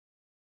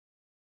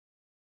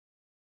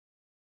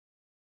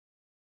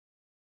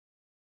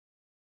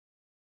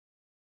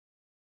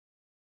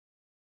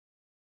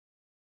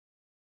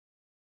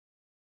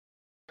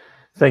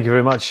Thank you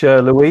very much,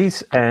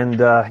 Louise. And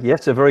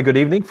yes, a very good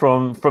evening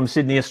from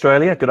Sydney,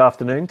 Australia. Good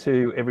afternoon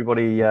to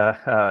everybody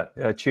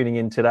tuning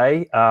in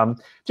today.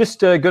 Just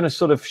going to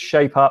sort of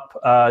shape up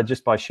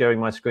just by sharing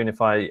my screen,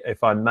 if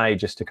I may,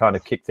 just to kind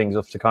of kick things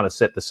off, to kind of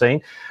set the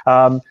scene.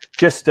 As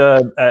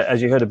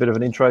you heard, a bit of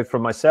an intro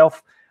from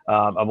myself.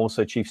 I'm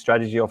also Chief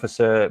Strategy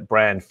Officer,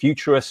 Brand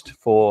Futurist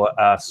for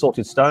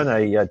Salted Stone,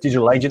 a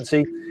digital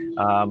agency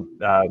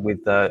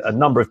with a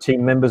number of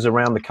team members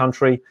around the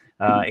country.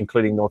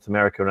 Including North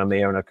America and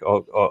EMEA,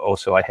 and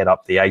also I head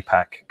up the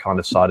APAC kind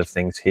of side of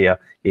things here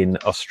in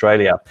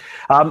Australia.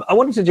 I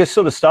wanted to just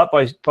sort of start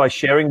by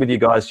sharing with you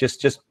guys,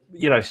 just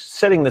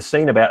setting the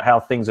scene about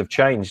how things have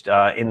changed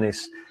in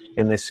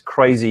this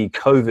crazy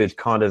COVID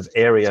kind of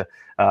area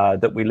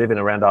that we live in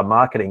around our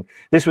marketing.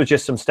 This was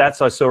just some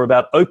stats I saw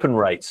about open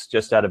rates,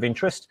 just out of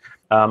interest,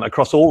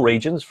 across all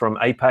regions, from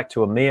APAC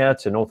to EMEA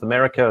to North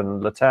America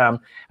and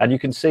LATAM. And you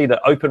can see that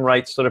open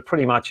rates sort of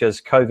pretty much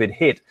as COVID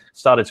hit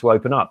started to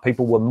open up.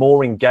 People were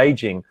more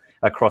engaging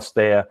across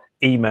their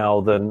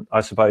email than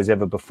I suppose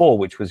ever before,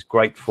 which was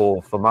great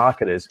for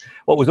marketers.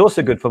 What was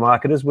also good for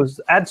marketers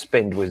was ad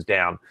spend was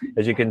down.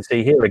 As you can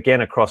see here,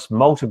 again, across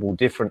multiple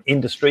different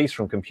industries,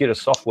 from computer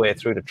software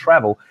through to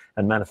travel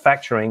and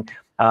manufacturing,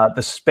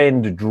 the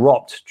spend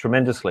dropped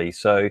tremendously.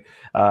 So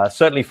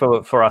certainly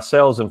for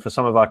ourselves and for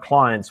some of our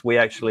clients, we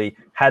actually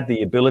had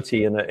the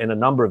ability in a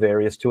number of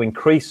areas to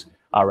increase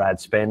our ad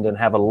spend and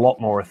have a lot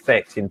more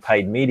effect in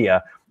paid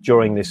media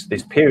during this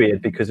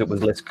period, because it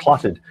was less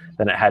cluttered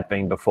than it had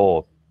been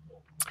before.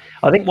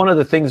 I think one of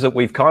the things that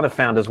we've kind of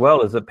found as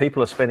well is that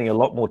people are spending a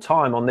lot more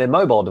time on their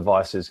mobile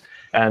devices,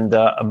 and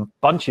a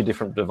bunch of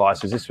different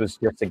devices. This was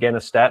just again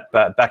a stat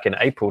back in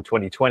April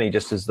 2020,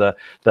 just as the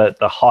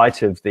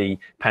height of the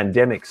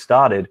pandemic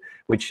started,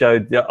 which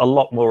showed a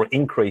lot more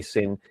increase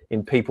in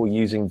people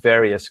using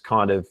various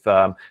kind of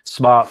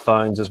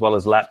smartphones as well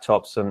as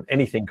laptops and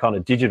anything kind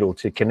of digital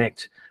to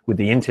connect with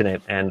the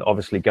internet and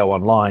obviously go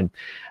online.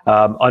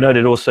 I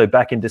noted also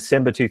back in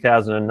December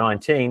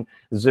 2019,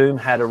 Zoom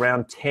had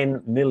around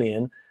 10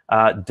 million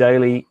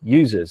daily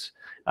users.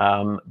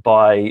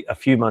 By a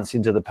few months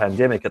into the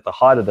pandemic, at the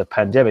height of the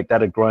pandemic, that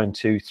had grown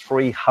to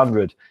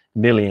 300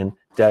 million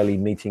daily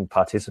meeting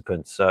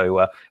participants.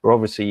 So we're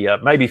obviously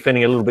maybe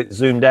feeling a little bit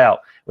zoomed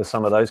out with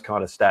some of those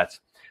kind of stats.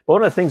 But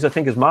one of the things I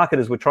think as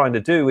marketers we're trying to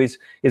do is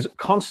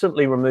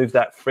constantly remove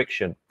that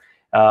friction.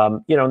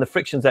 And the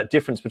friction's that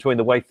difference between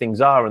the way things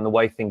are and the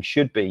way things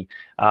should be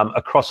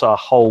across our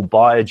whole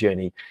buyer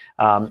journey.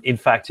 In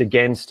fact,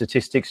 again,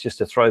 statistics, just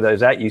to throw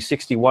those at you,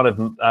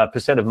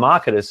 61% of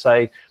marketers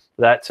say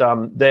that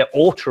they're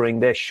altering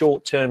their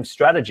short-term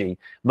strategy,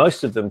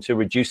 most of them to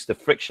reduce the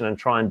friction and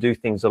try and do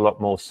things a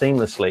lot more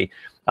seamlessly.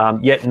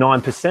 Yet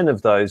 9%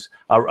 of those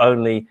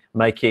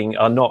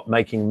are not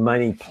making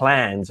many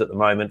plans at the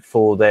moment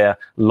for their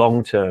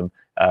long-term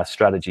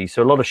strategy.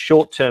 So a lot of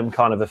short-term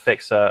kind of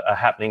effects are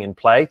happening in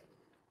play.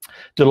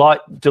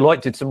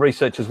 Deloitte did some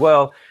research as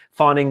well,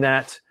 finding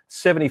that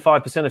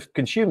 75% of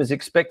consumers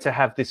expect to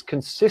have this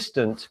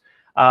consistent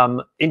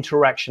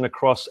interaction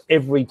across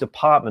every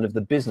department of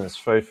the business,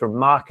 from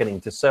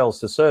marketing to sales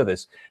to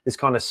service, this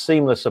kind of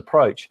seamless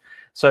approach.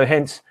 So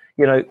hence,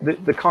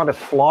 the kind of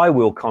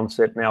flywheel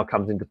concept now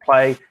comes into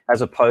play,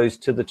 as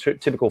opposed to the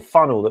typical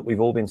funnel that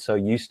we've all been so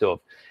used to.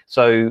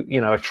 So,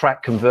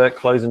 attract, convert,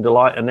 close, and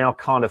delight are now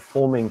kind of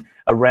forming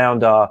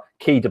around our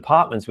key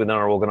departments within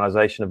our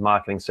organization of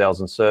marketing,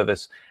 sales, and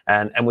service.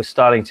 And we're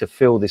starting to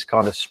feel this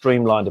kind of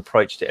streamlined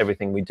approach to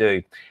everything we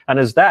do. And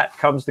as that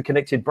comes the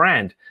connected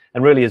brand.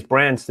 And really, as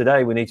brands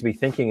today, we need to be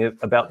thinking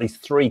about these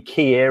three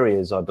key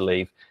areas, I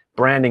believe: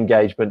 brand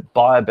engagement,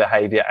 buyer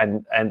behavior,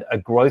 and a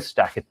growth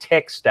stack, a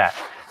tech stack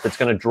that's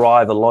going to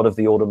drive a lot of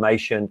the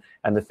automation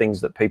and the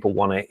things that people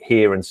want to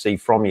hear and see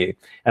from you.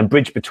 And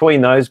bridge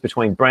between those,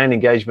 between brand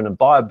engagement and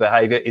buyer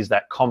behavior, is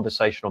that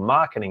conversational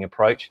marketing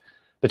approach.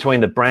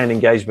 Between the brand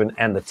engagement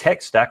and the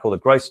tech stack, or the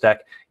growth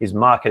stack, is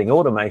marketing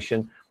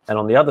automation. And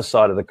on the other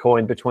side of the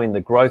coin, between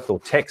the growth or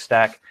tech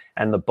stack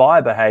and the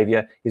buyer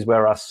behavior, is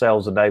where our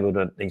sales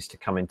enablement needs to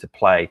come into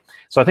play.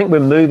 So I think we're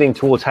moving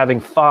towards having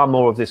far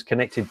more of this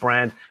connected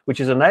brand, which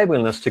is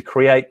enabling us to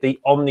create the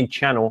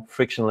omni-channel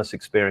frictionless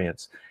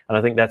experience. And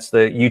I think that's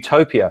the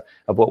utopia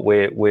of what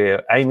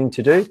we're aiming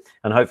to do.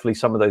 And hopefully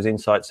some of those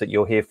insights that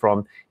you'll hear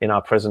from in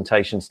our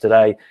presentations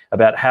today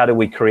about how do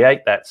we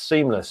create that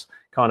seamless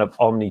kind of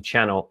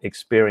omni-channel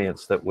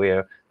experience that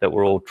we're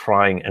all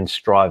trying and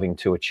striving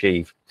to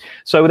achieve.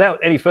 So without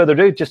any further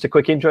ado, just a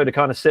quick intro to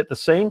kind of set the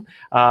scene.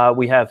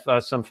 We have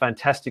some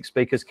fantastic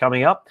speakers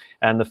coming up,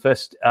 and the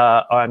first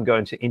I'm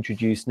going to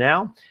introduce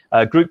now,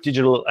 Group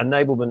Digital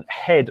Enablement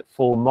Head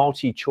for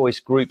Multi-Choice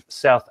Group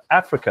South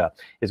Africa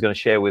is going to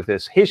share with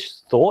us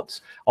his thoughts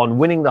on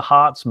winning the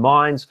hearts,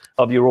 minds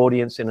of your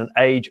audience in an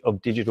age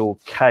of digital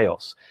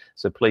chaos.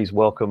 So please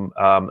welcome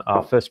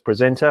our first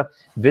presenter,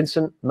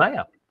 Vincent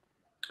Maher.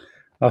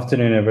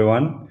 Afternoon,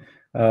 everyone.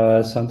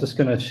 So I'm just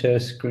going to share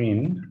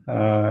screen.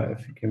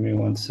 If you give me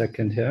 1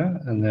 second here,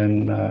 and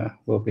then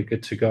we'll be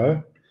good to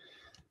go.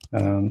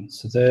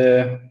 So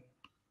there,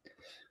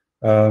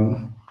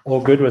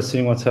 all good with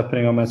seeing what's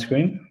happening on my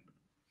screen?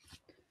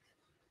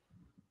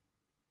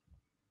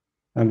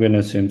 I'm going to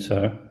assume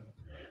so.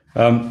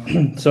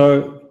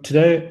 So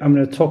today I'm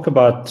going to talk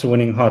about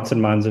winning hearts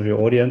and minds of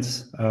your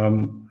audience.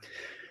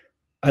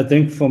 I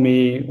think for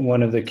me,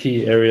 one of the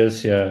key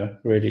areas here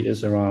really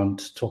is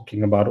around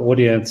talking about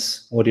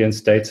audience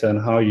data,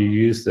 and how you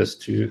use this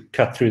to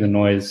cut through the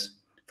noise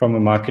from a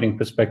marketing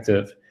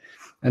perspective.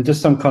 And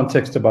just some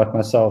context about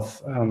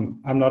myself.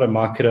 I'm not a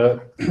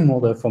marketer,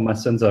 although for my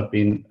sins I've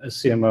been a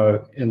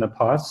CMO in the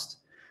past.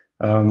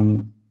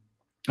 I'm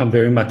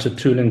very much a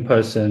tooling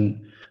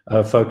person,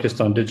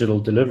 focused on digital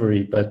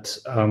delivery, but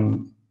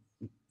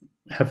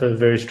have a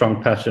very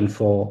strong passion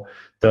for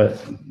the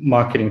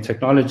marketing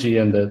technology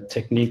and the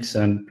techniques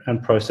and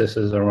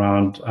processes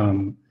around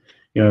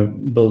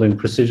building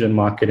precision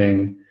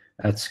marketing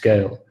at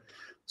scale.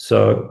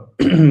 So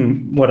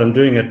what I'm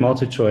doing at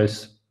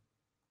MultiChoice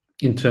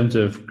in terms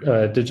of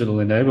digital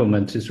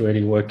enablement is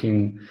really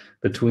working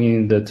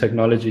between the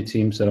technology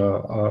teams that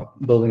are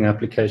building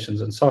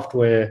applications and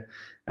software,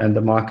 and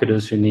the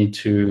marketers who need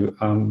to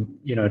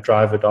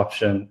drive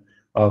adoption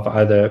of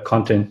either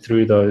content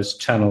through those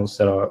channels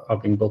that are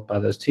being built by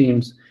those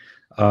teams,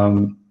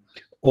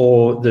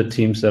 or the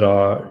teams that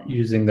are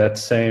using that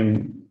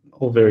same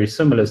or very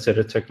similar set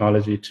of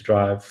technology to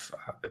drive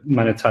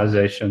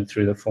monetization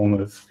through the form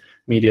of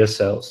media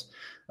sales.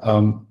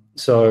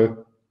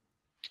 So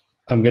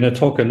I'm going to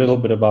talk a little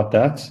bit about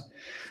that.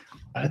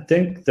 I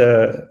think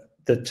the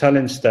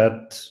challenge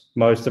that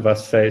most of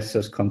us face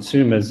as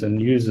consumers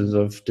and users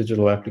of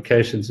digital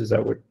applications is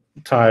that we're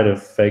tired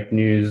of fake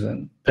news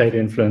and paid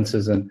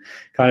influencers and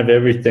kind of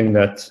everything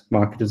that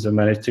marketers have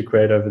managed to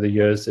create over the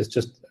years. There's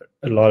just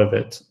a lot of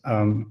it.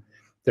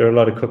 There are a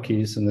lot of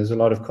cookies, and there's a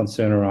lot of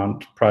concern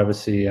around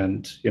privacy.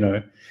 And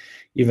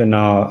even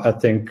now, I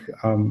think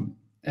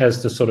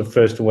as the sort of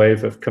first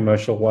wave of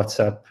commercial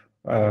WhatsApp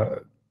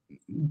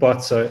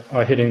bots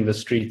are hitting the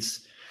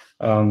streets,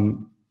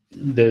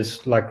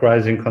 there's like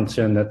rising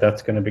concern that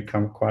that's going to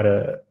become quite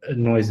a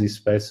noisy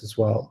space as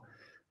well.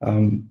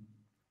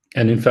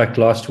 And in fact,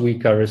 last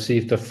week I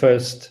received the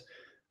first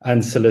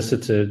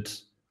unsolicited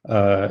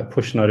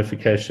push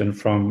notification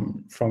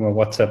from a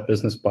WhatsApp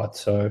business bot.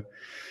 So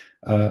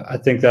I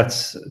think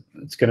it's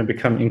going to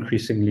become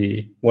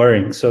increasingly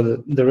worrying.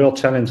 So the real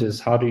challenge is,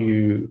 how do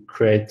you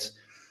create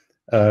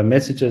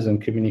messages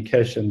and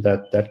communication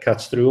that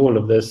cuts through all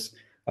of this,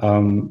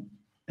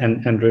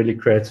 and really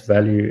creates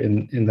value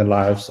in the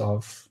lives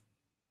of,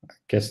 I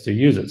guess, the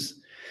users.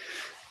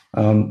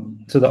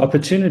 So the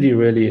opportunity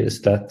really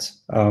is that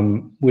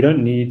we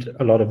don't need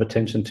a lot of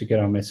attention to get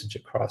our message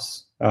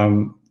across.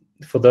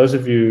 For those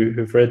of you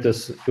who've read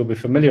this, you'll be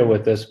familiar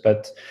with this,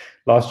 but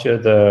last year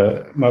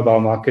the Mobile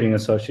Marketing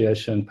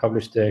Association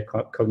published their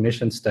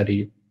cognition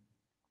study,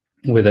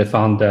 where they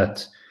found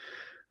that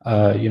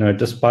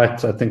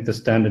despite, I think, the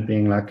standard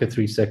being like a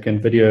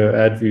 3-second video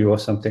ad view or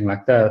something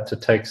like that,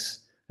 it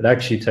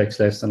actually takes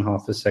less than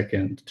half a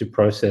second to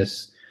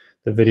process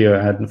the video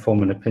ad and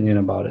form an opinion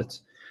about it.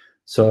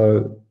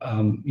 So,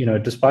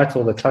 despite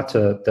all the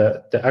clutter,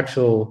 the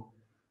actual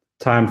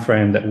time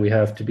frame that we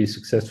have to be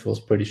successful is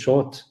pretty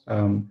short.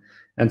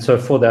 And so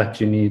for that,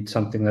 you need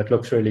something that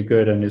looks really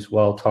good and is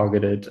well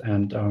targeted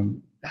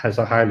and has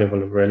a high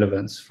level of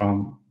relevance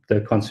from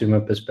the consumer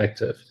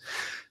perspective.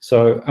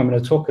 So I'm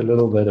going to talk a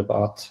little bit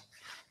about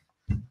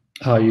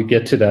how you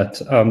get to that.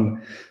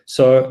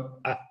 So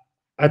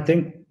I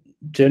think,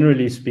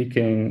 generally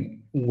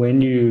speaking,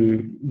 when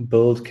you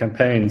build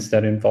campaigns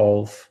that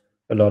involve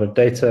a lot of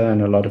data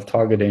and a lot of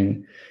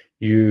targeting,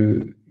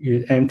 you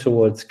aim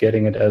towards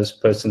getting it as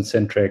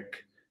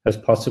person-centric as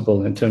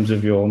possible in terms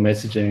of your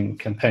messaging,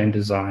 campaign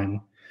design,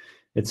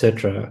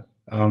 etc.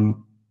 And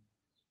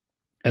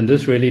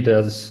this really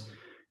does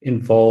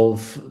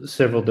involve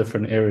several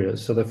different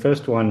areas. So the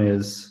first one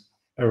is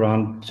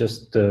around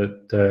just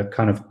the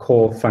kind of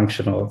core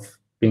function of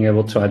being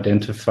able to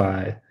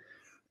identify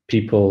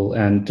people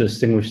and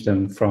distinguish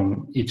them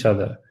from each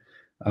other.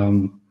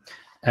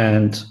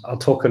 And I'll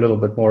talk a little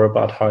bit more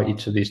about how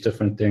each of these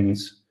different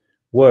things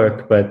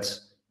work, but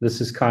this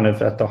is kind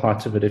of at the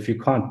heart of it. If you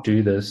can't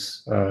do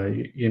this,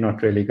 you're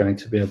not really going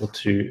to be able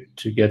to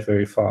get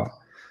very far.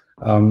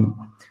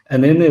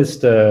 And then there's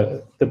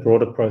the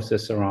broader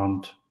process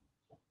around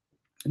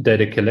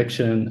data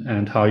collection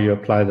and how you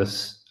apply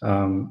this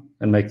and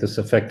make this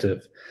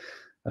effective.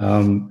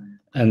 And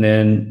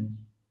then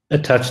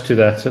attached to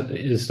that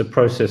is the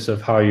process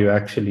of how you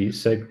actually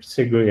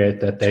segregate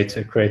that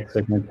data, create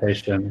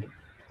segmentation,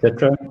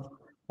 etc.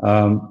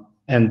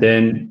 And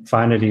then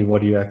finally,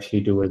 what do you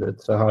actually do with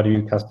it? So how do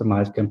you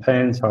customize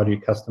campaigns? How do you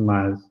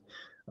customize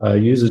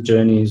user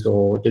journeys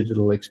or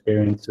digital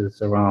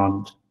experiences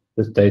around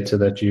this data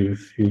that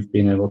you've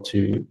been able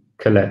to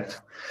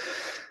collect?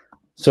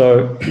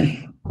 So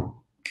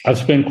I've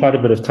spent quite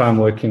a bit of time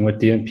working with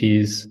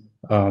DMPs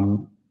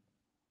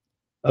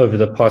over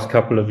the past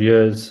couple of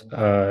years,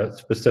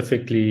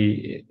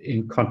 specifically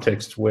in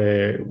context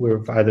where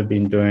we've either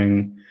been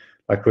doing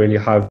like really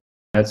high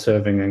ad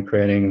serving and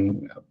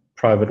creating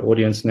private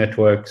audience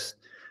networks,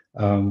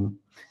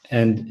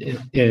 and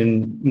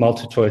in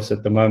multi-choice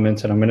at the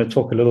moment, and I'm going to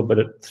talk a little bit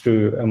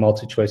through a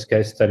multi-choice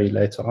case study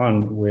later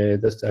on where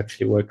this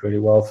actually worked really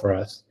well for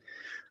us.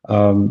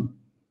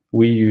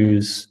 We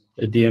use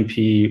a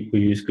DMP, we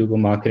use Google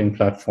Marketing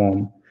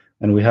Platform,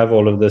 and we have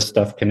all of this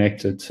stuff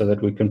connected so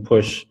that we can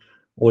push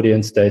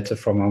audience data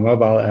from our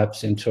mobile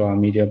apps into our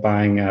media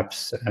buying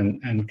apps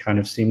and kind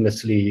of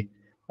seamlessly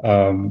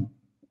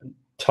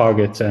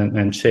target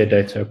and share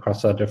data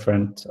across our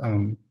different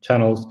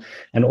channels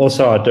and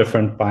also our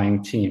different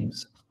buying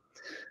teams.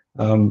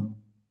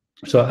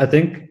 So I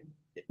think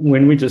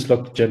when we just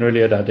look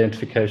generally at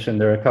identification,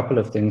 there are a couple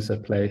of things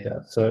at play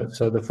here. So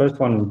the first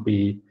one would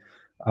be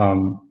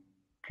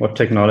what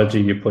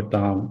technology you put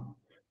down.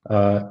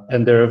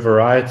 And there are a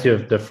variety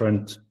of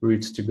different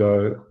routes to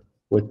go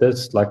with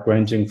this, like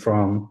ranging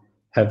from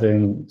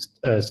having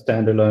a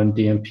standalone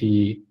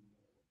DMP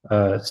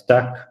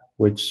stack,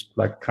 which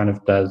like kind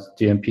of does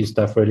DMP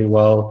stuff really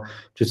well,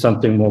 to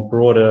something more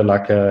broader,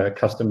 like a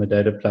customer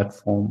data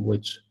platform,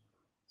 which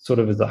sort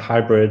of is a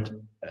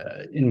hybrid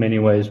in many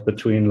ways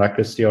between like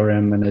a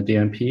CRM and a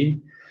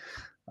DMP.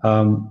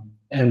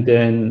 And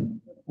then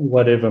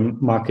whatever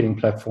marketing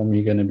platform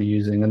you're going to be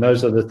using. And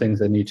those are the things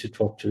that need to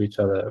talk to each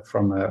other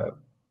from a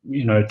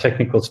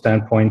technical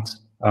standpoint,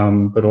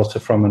 but also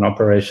from an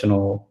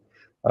operational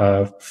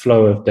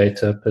flow of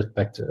data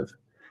perspective.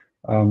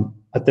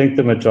 I think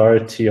the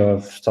majority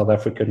of South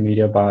African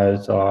media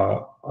buyers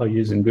are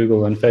using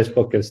Google and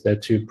Facebook as their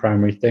two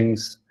primary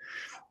things.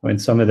 I mean,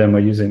 some of them are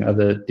using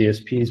other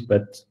DSPs,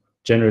 but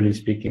generally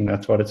speaking,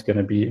 that's what it's going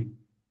to be.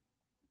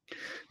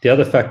 The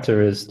other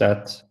factor is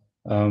that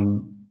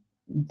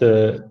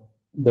the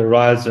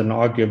rise and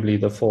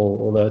arguably the fall,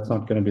 although it's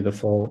not going to be the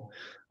fall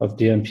of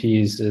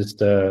DMPs, is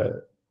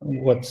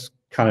what's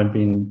kind of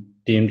been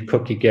deemed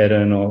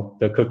cookie-geddon or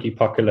the cookie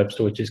apocalypse,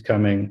 which is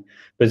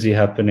busy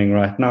happening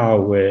right now,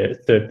 where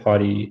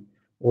third-party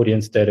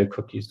audience data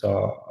cookies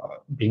are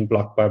being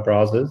blocked by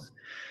browsers.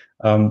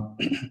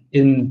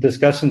 In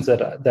discussions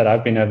that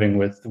I've been having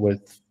with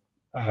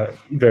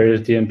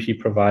various DMP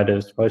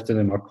providers, most of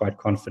them are quite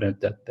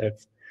confident that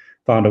they've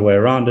found a way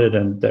around it,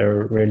 and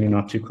they're really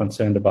not too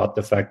concerned about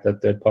the fact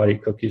that third-party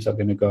cookies are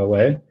going to go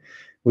away.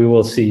 We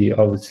will see,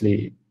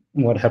 obviously,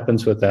 what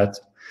happens with that.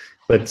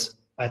 But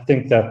I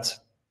think that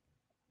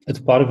it's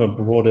part of a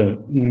broader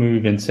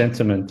move in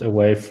sentiment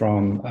away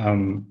from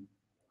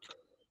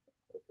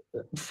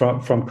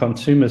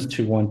consumers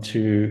to want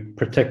to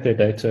protect their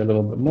data a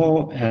little bit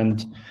more,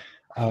 and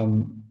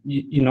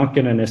you're not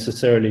going to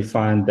necessarily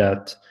find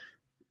that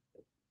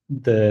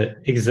the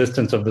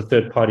existence of the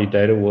third-party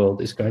data world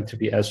is going to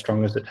be as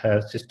strong as it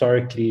has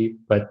historically,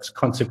 but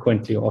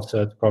consequently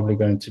also it's probably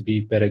going to be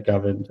better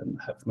governed and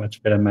have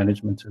much better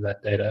management of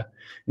that data,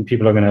 and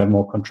people are going to have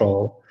more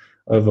control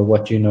over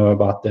what you know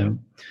about them.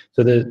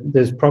 So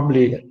there's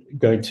probably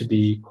going to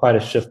be quite a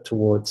shift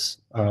towards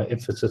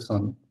emphasis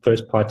on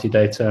first-party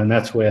data, and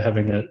that's where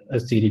having a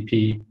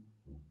CDP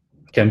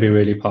can be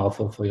really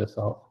powerful for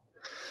yourself.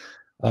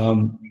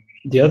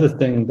 The other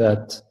thing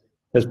that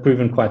has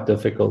proven quite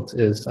difficult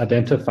is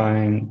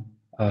identifying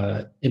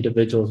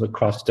individuals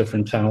across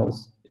different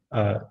channels,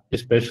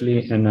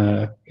 especially in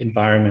an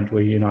environment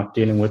where you're not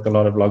dealing with a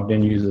lot of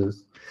logged-in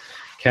users,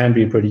 can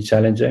be pretty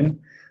challenging.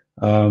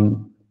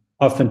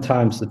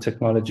 Oftentimes, the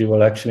technology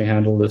will actually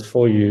handle this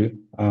for you,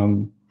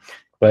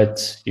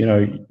 but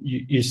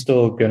you're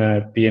still going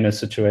to be in a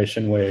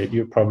situation where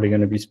you're probably going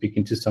to be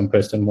speaking to some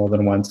person more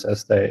than once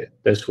as they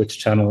switch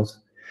channels.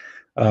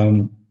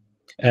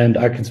 And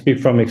I can speak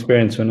from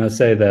experience when I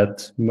say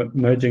that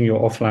merging your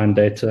offline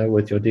data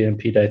with your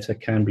DMP data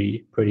can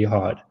be pretty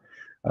hard.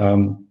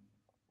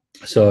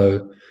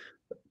 So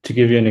to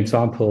give you an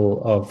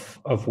example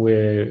of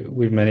where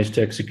we've managed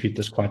to execute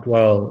this quite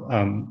well,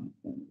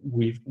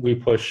 we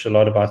push a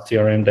lot of our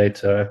CRM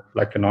data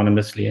like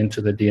anonymously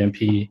into the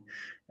DMP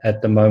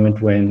at the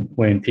moment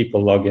when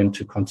people log in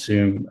to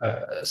consume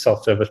a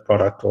self-service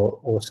product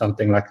or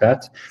something like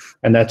that.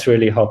 And that's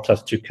really helped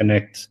us to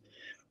connect,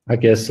 I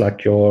guess,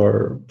 like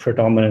your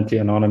predominantly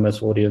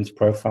anonymous audience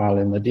profile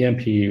in the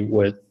DMP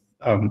with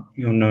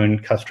your known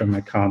customer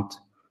account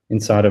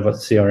inside of a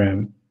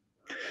CRM.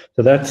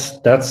 So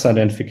that's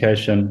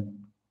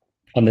identification.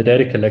 On the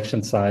data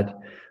collection side,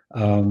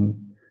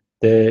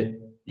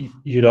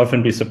 you'd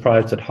often be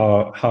surprised at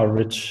how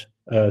rich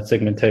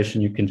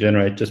segmentation you can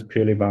generate just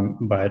purely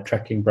by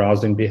tracking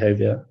browsing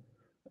behavior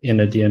in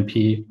a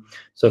DMP.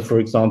 So, for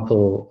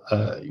example,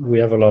 we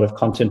have a lot of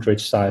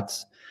content-rich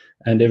sites,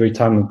 and every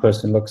time a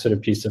person looks at a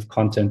piece of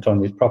content on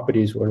these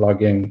properties, we're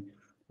logging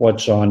what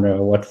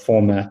genre, what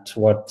format,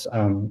 what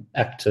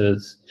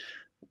actors,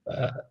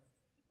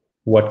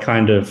 what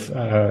kind of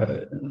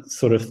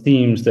sort of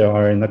themes there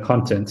are in the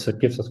content. So it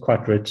gives us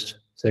quite rich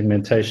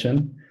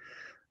segmentation.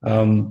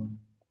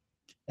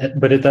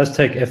 But it does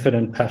take effort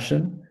and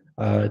passion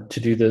to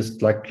do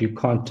this. Like, you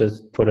can't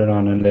just put it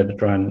on and let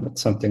it run.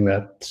 It's something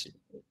that,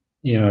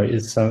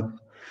 is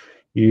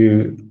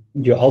you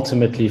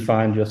ultimately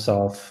find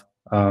yourself,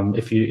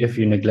 if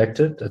you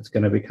neglect it, it's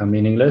going to become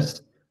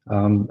meaningless.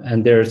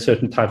 And there are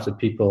certain types of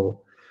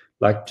people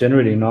like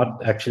generally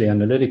not actually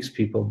analytics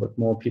people, but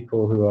more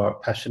people who are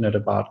passionate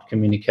about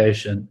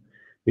communication,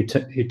 who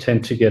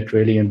tend to get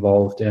really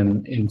involved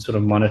in sort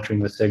of monitoring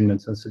the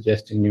segments and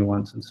suggesting new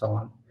ones and so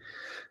on.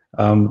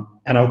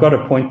 And I've got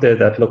a point there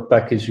that look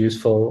back is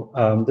useful.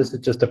 This is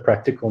just a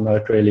practical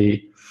note,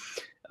 really,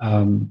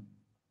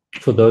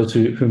 for those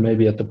who may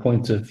be at the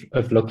point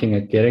of looking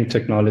at getting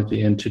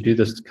technology in to do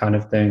this kind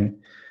of thing.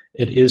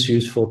 It is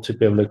useful to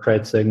be able to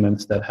create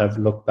segments that have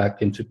looked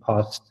back into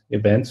past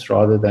events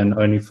rather than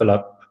only fill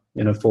up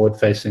in a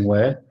forward-facing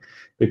way,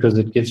 because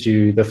it gives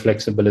you the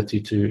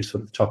flexibility to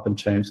sort of chop and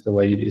change the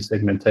way you do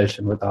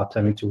segmentation without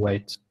having to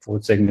wait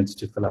for segments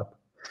to fill up.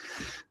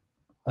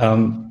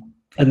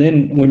 And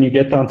then when you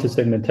get down to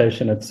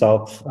segmentation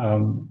itself,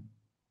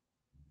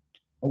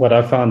 what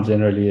I found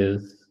generally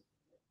is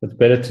it's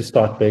better to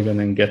start big and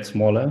then get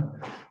smaller.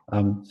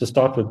 To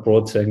start with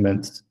broad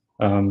segments,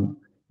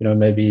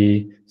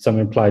 maybe some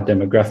implied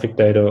demographic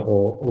data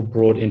or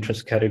broad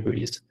interest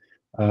categories.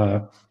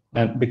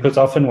 And because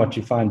often what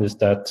you find is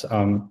that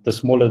the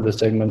smaller the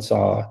segments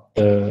are,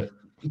 the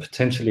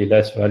potentially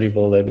less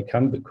valuable they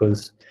become,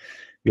 because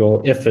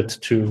your effort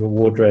to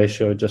reward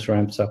ratio just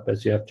ramps up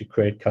as you have to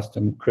create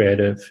custom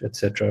creative,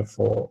 etc.,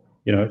 for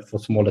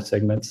smaller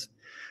segments.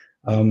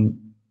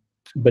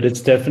 But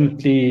it's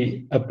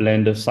definitely a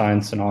blend of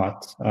science and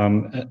art.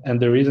 And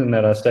the reason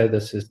that I say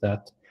this is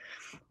that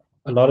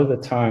a lot of the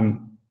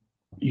time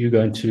you're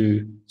going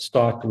to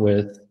start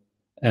with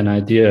an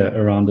idea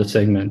around a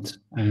segment,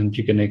 and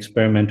you can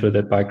experiment with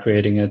it by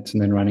creating it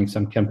and then running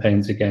some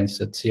campaigns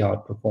against it, see how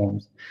it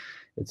performs,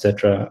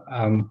 etc.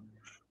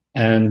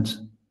 And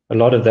a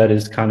lot of that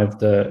is kind of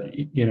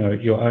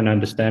your own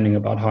understanding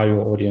about how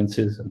your audience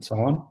is and so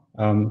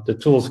on. The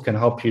tools can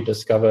help you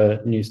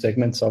discover new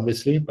segments,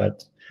 obviously,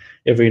 but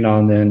every now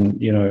and then,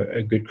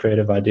 a good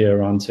creative idea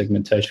around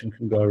segmentation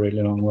can go a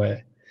really long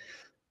way.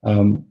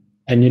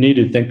 And you need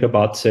to think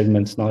about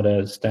segments not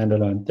as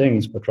standalone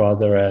things, but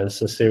rather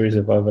as a series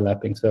of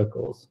overlapping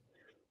circles.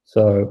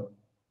 So,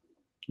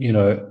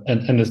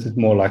 and this is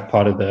more like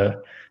part of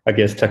the, I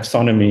guess,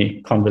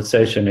 taxonomy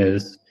conversation,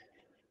 is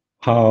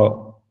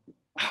how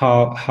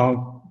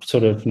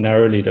sort of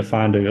narrowly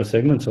defined are your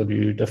segments, or do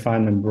you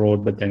define them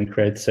broad but then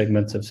create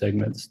segments of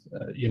segments,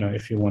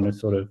 if you want to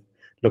sort of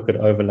look at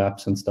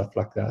overlaps and stuff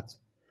like that.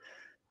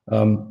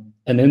 And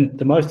then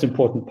the most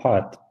important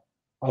part,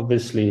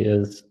 obviously,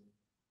 is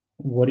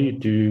what do you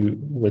do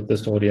with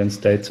this audience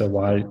data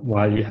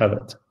while you have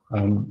it?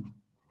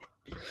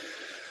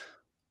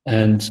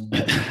 And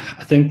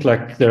I think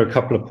there are a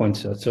couple of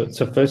points here.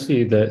 So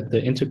firstly,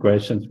 the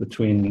integrations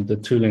between the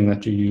tooling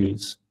that you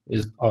use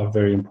are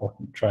very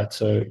important, right?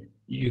 So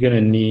you're going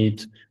to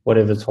need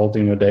whatever's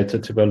holding your data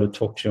to be able to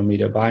talk to your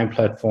media buying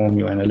platform,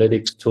 your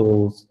analytics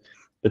tools,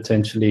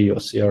 potentially your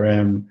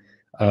CRM,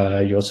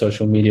 your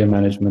social media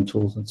management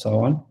tools, and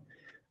so on.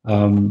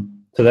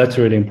 So that's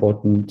really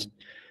important.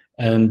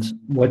 And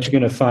what you're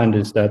going to find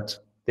is that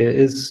there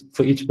is,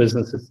 for each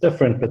business it's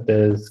different, but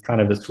there's kind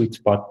of a sweet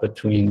spot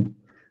between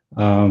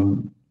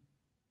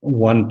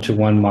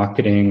one-to-one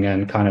marketing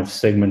and kind of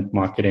segment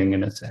marketing,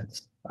 in a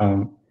sense.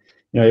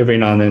 Every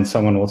now and then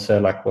someone will say,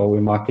 well,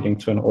 we're marketing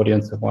to an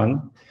audience of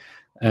one.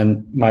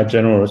 And my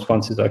general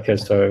response is, okay,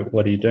 so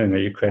what are you doing? Are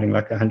you creating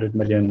 100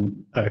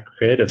 million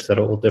creatives that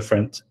are all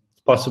different?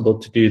 It's possible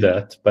to do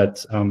that,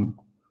 but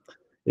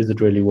is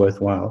it really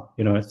worthwhile?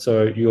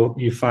 So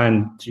you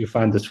find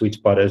the sweet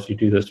spot as you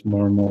do this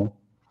more and more.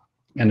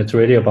 And it's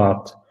really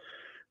about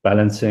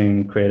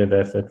balancing creative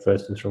effort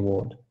versus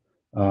reward.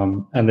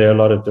 And there are a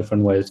lot of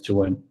different ways to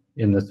win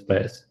in this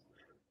space.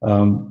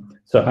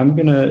 So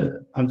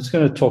I'm just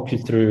gonna talk you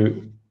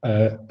through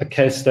a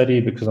case study,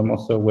 because I'm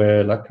also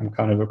aware I'm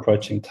kind of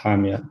approaching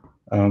time here,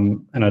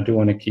 and I do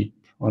want to keep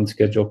on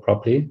schedule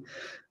properly.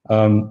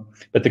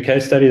 But the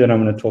case study that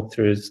I'm going to talk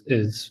through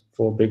is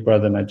for Big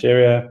Brother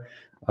Nigeria.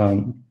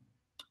 I'm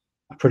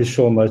pretty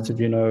sure most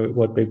of you know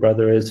what Big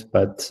Brother is,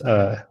 but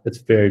it's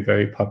very,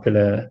 very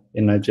popular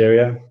in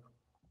Nigeria.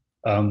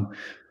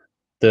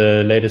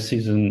 The latest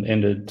season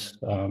ended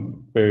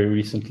very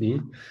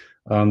recently,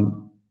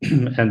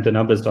 and the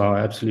numbers are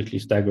absolutely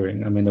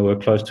staggering. I mean, there were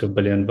close to 1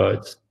 billion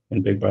votes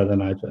in Big Brother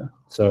Niger,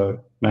 so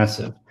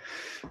massive.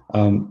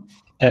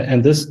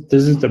 And this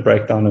is the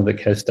breakdown of the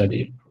case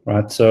study,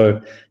 right?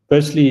 So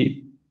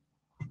firstly,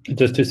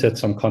 just to set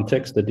some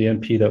context, the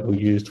DMP that we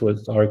used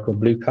was Oracle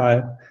Blue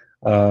Kai.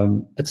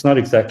 It's not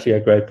exactly a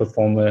great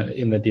performer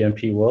in the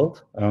DMP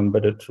world,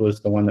 but it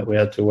was the one that we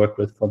had to work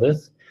with for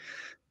this.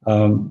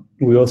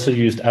 We also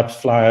used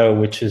AppsFlyer,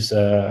 which is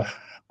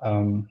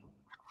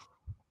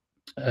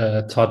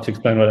it's hard to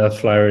explain what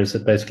AppsFlyer is.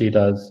 It basically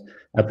does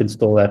app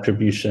install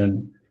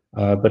attribution,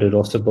 but it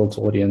also builds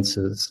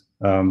audiences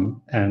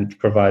and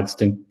provides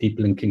deep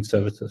linking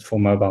services for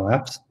mobile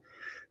apps.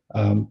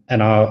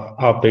 And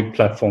our big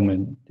platform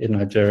in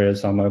Nigeria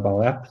is our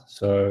mobile app,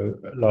 so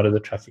a lot of the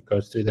traffic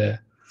goes through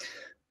there.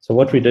 So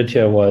what we did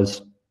here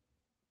was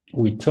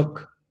we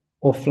took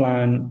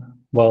offline,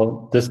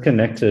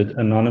 disconnected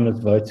anonymous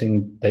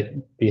voting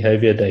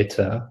behavior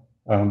data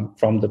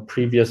from the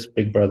previous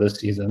Big Brother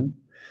season,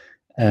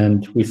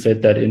 and we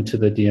fed that into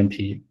the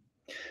DMP.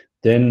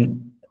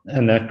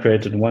 And that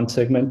created one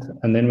segment,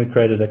 and then we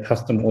created a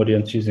custom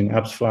audience using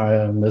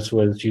AppsFlyer, and this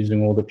was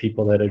using all the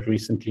people that had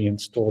recently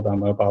installed our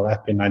mobile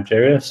app in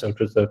Nigeria. So it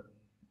was a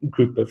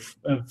group of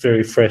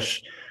very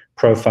fresh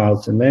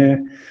profiles in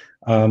there.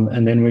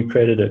 And then we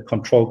created a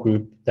control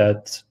group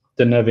that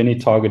didn't have any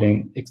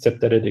targeting except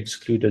that it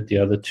excluded the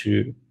other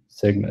two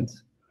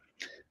segments.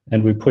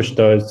 And we pushed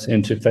those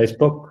into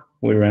Facebook.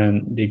 We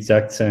ran the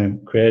exact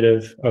same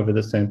creative over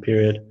the same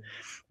period.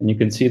 And you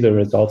can see the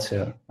results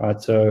here,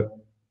 right? So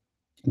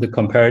the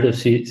comparative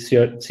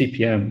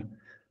CPM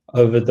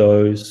over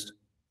those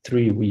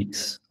 3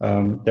 weeks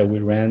that we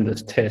ran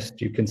this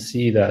test, you can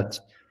see that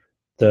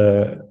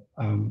the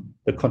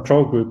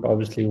control group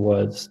obviously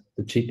was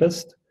the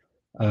cheapest.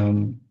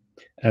 And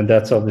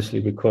that's obviously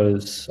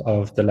because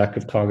of the lack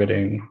of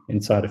targeting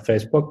inside of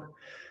Facebook.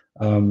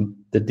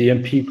 The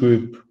DMP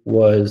group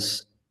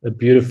was a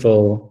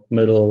beautiful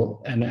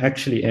middle and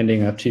actually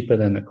ending up cheaper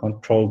than the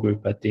control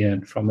group at the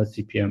end from a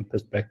CPM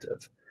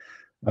perspective.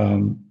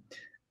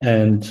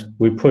 And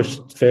we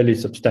pushed fairly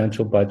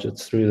substantial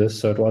budgets through this,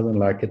 so it wasn't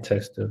like a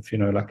test of,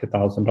 like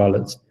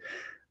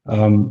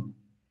 $1,000.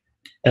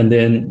 And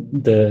then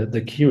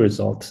the key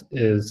result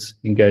is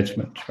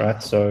engagement,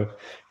 right? So if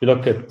you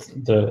look at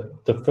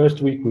the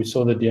first week, we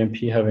saw the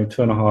DMP having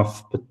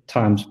 2.5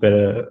 times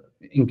better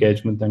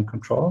engagement than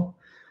control.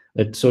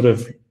 It sort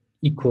of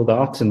equaled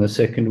out in the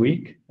second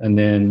week and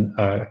then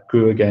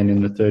grew again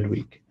in the third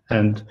week.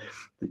 And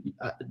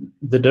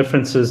the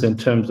differences in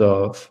terms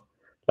of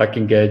like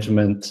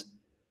engagement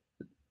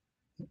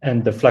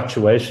and the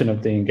fluctuation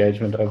of the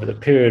engagement over the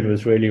period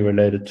was really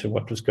related to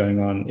what was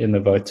going on in the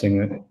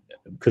voting,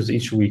 because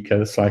each week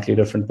had a slightly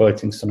different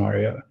voting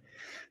scenario.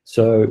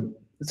 So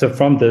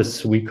from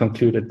this, we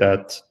concluded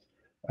that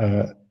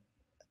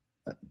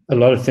a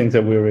lot of things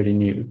that we already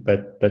knew,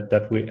 but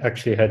that we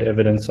actually had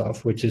evidence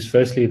of, which is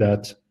firstly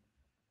that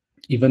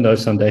even though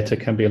some data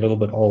can be a little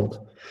bit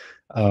old,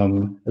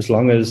 as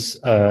long as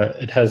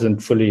it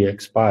hasn't fully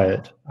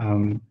expired,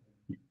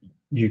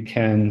 you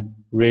can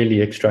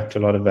really extract a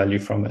lot of value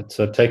from it.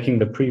 So taking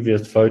the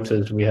previous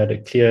voters, we had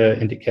a clear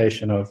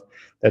indication of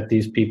that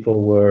these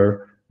people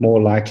were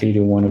more likely to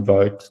want to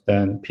vote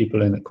than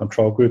people in the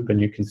control group, and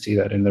you can see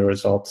that in the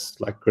results,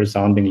 like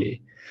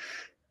resoundingly.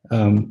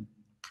 And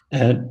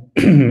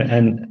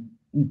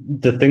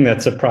the thing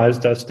that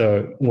surprised us,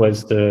 though,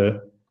 was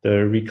the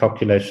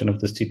recalculation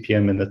of the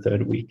CPM in the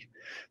third week.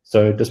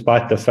 So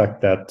despite the fact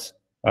that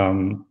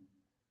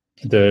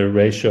the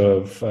ratio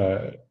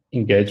of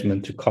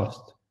engagement to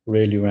cost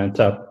really ramped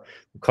up,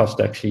 the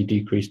cost actually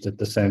decreased at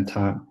the same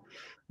time,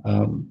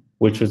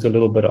 which was a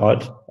little bit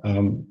odd.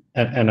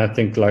 And I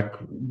think like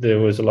there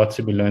was a lot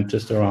to be learned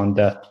just around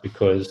that,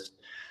 because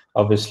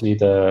obviously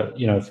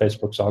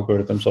Facebook's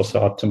algorithms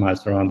also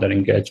optimized around that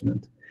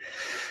engagement.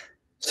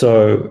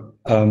 So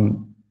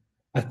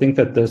I think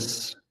that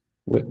this,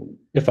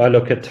 if I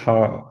look at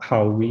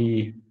how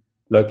we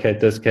locate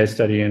this case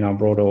study in our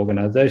broader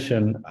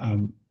organization,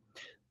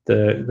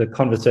 the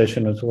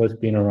conversation has always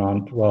been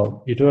around,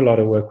 well, you do a lot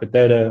of work with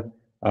data,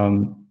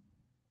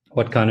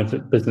 what kind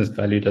of business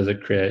value does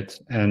it create?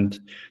 And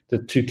the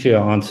two clear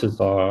answers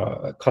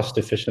are cost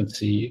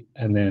efficiency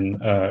and then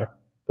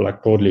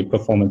like broadly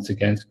performance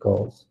against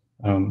goals.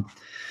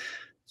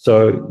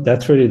 So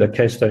that's really the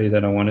case study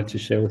that I wanted to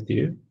share with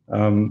you.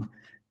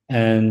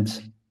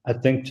 And I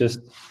think just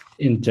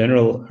in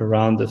general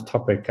around this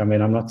topic, I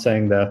mean, I'm not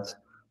saying that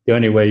the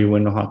only way you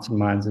win the hearts and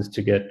minds is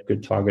to get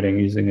good targeting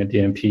using a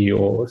DMP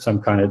or some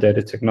kind of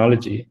data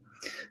technology.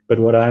 But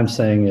what I'm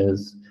saying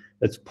is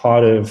it's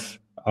part of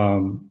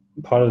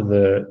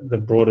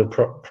the broader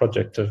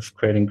project of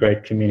creating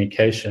great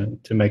communication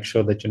to make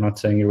sure that you're not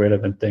saying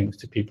irrelevant things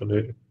to people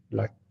who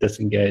like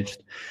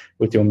disengaged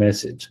with your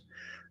message.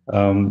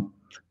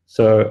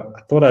 So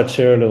I thought I'd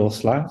share a little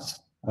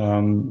slides.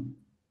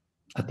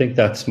 I think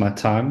that's my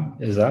time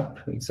is up,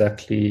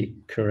 exactly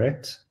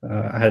correct.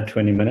 I had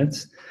 20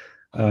 minutes.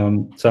 So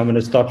I'm going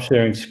to stop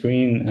sharing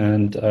screen,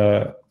 and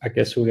I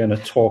guess we're going to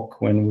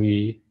talk when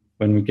we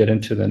get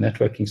into the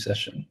networking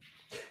session.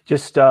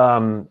 Just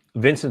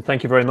Vincent,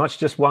 thank you very much.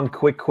 Just one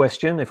quick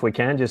question, if we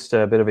can, just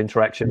a bit of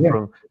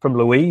interaction from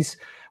Louise.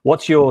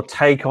 What's your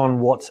take on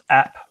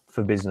WhatsApp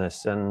for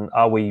business, and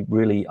are we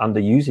really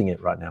underusing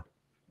it right now?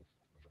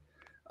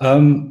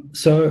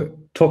 So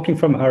talking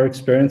from our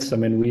experience, I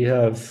mean, we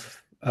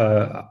have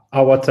our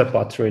WhatsApp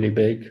bot's really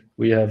big.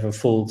 We have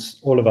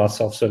all of our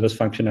self-service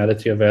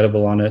functionality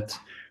available on it.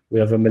 We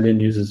have 1 million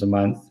users a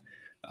month.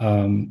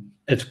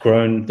 It's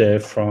grown there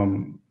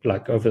from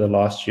like over the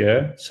last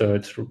year, so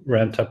it's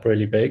ramped up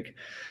really big.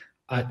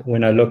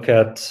 When I look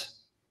at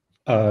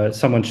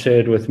someone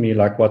shared with me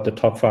like what the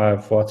top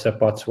 5 WhatsApp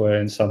bots were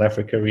in South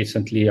Africa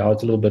recently, I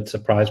was a little bit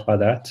surprised by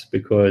that,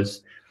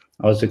 because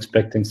I was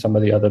expecting some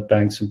of the other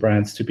banks and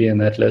brands to be in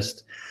that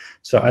list.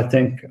 So I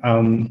think,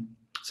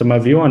 so my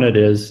view on it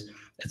is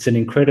it's an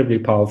incredibly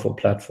powerful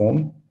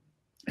platform.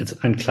 It's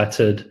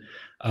uncluttered.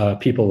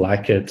 People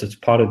like it. It's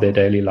part of their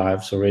daily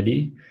lives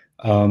already.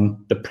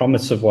 The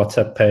promise of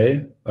WhatsApp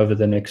Pay over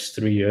the next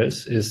 3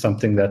 years is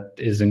something that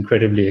is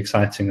incredibly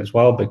exciting as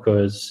well,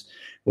 because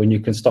when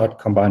you can start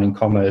combining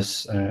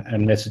commerce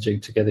and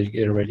messaging together, you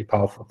get a really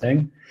powerful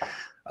thing.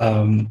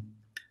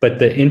 But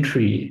the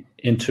entry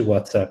into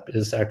WhatsApp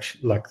is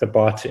actually, like, the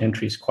bar to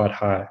entry is quite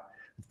high.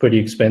 It's pretty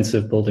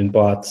expensive building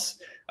bots.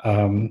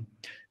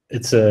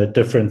 It's a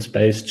different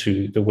space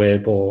to the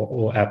web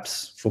or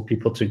apps for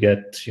people to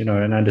get,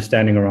 an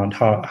understanding around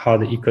how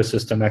the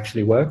ecosystem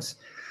actually works.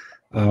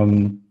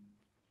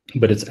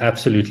 But it's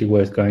absolutely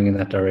worth going in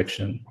that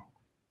direction.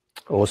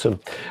 Awesome.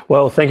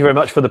 Well, thank you very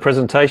much for the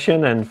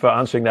presentation and for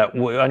answering that.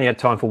 We only had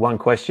time for one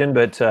question,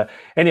 but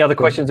any other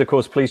questions, of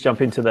course, please jump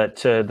into that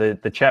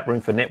the chat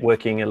room for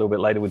networking a little bit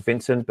later with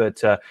Vincent.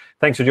 But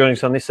thanks for joining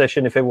us on this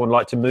session. If everyone would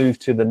like to move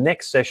to the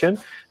next session,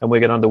 and we're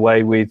getting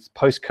underway with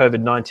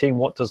post-COVID-19,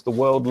 what does the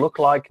world look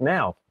like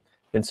now?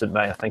 Vincent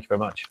Maher, thank you very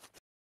much.